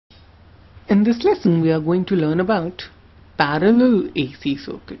In this lesson we are going to learn about parallel AC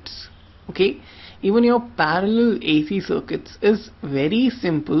circuits. Okay, even your parallel AC circuits is very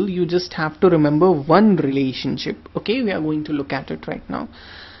simple. You just have to remember one relationship. Okay, we are going to look at it right now.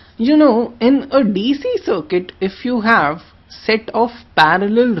 You know, in a DC circuit, if you have set of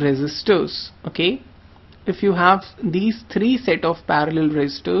parallel resistors, okay, if you have these three set of parallel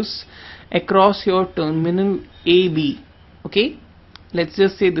resistors across your terminal AB, okay, let's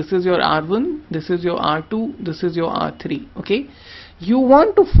just say this is your R1, this is your R2, this is your R3, okay. You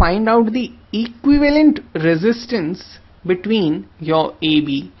want to find out the equivalent resistance between your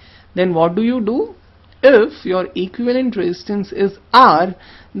AB. Then what do? If your equivalent resistance is R,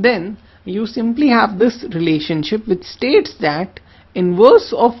 then you simply have this relationship which states that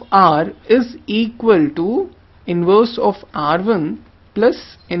inverse of R is equal to inverse of R1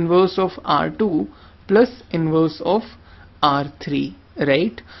 plus inverse of R2 plus inverse of R3,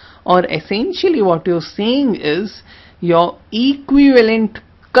 right? Or essentially what you're saying is your equivalent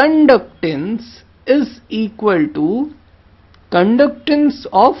conductance is equal to conductance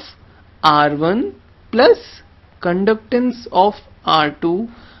of R1 plus conductance of R2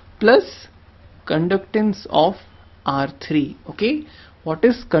 plus conductance of R3. Okay, what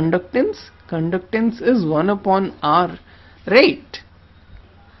is conductance? Conductance is 1 upon R, right?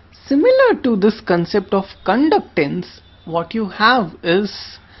 Similar to this concept of conductance, what you have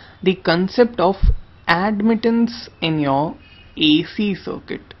is the concept of admittance in your AC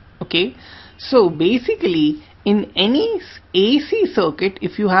circuit. Okay, so basically in any AC circuit,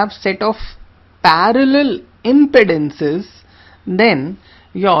 if you have set of parallel impedances, then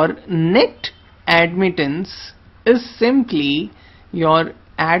your net admittance is simply your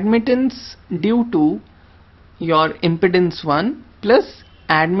admittance due to your impedance 1 plus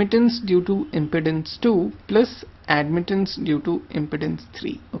admittance due to impedance 2 plus admittance due to impedance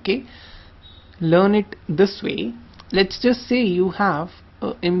 3. Okay, learn it this way. Let's just say you have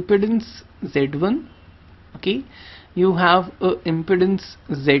a impedance Z1, okay, you have a impedance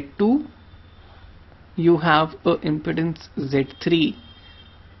Z2, you have a impedance Z3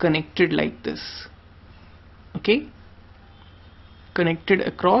 connected like this, okay, connected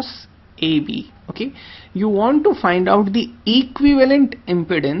across AB. Okay, you want to find out the equivalent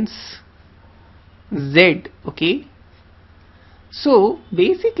impedance Z. Okay, so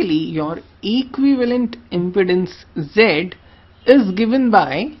basically your equivalent impedance Z is given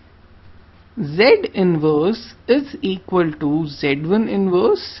by Z inverse is equal to Z1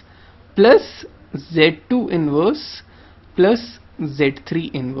 inverse plus Z2 inverse plus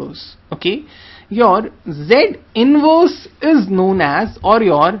Z3 inverse. Okay, your Z inverse is known as, or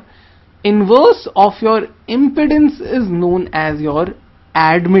your inverse of your impedance is known as your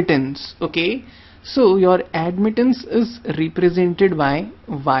admittance. Okay, so your admittance is represented by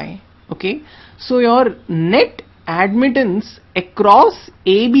Y. Okay, so your net admittance across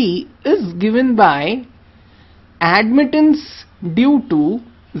AB is given by admittance due to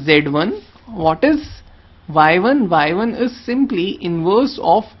Z1. What is Y1? Y1 is simply inverse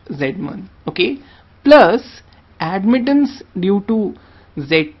of Z1, okay, plus admittance due to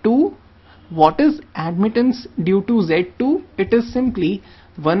Z2. What is admittance due to Z2? It is simply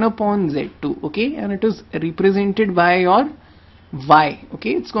 1 upon Z2, okay, and it is represented by your Y, okay,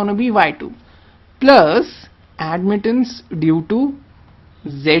 it's gonna be Y2 plus admittance due to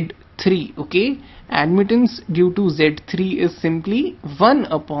Z3, okay, admittance due to Z3 is simply 1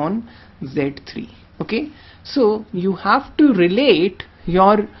 upon Z3, okay. So you have to relate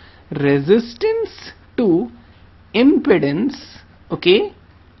your resistance to impedance, okay,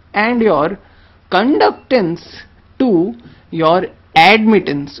 and your conductance to your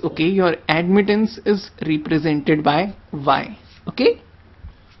admittance. Okay, your admittance is represented by Y. Okay,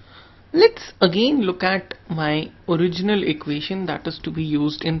 let's again look at my original equation that is to be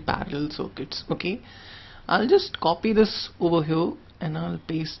used in parallel circuits. Okay, I'll just copy this over here and I'll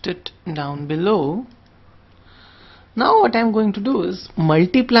paste it down below. Now what I'm going to do is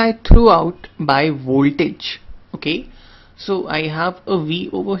multiply throughout by voltage. Okay, so I have a V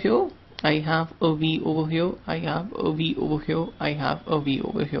over here, I have a V over here, I have a V over here, I have a V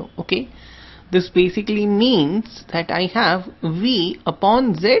over here. Okay, this basically means that I have V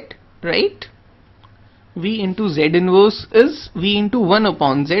upon Z, right? V into Z inverse is V into 1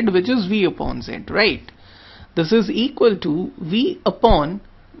 upon Z, which is V upon Z, right? This is equal to V upon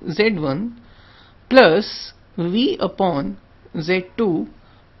Z1 plus V upon Z2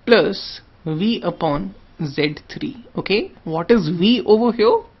 plus V upon Z3. Okay, what is V over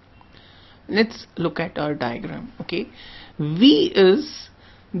here? Let's look at our diagram. Okay, V is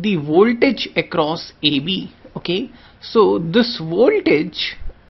the voltage across AB. Okay, so this voltage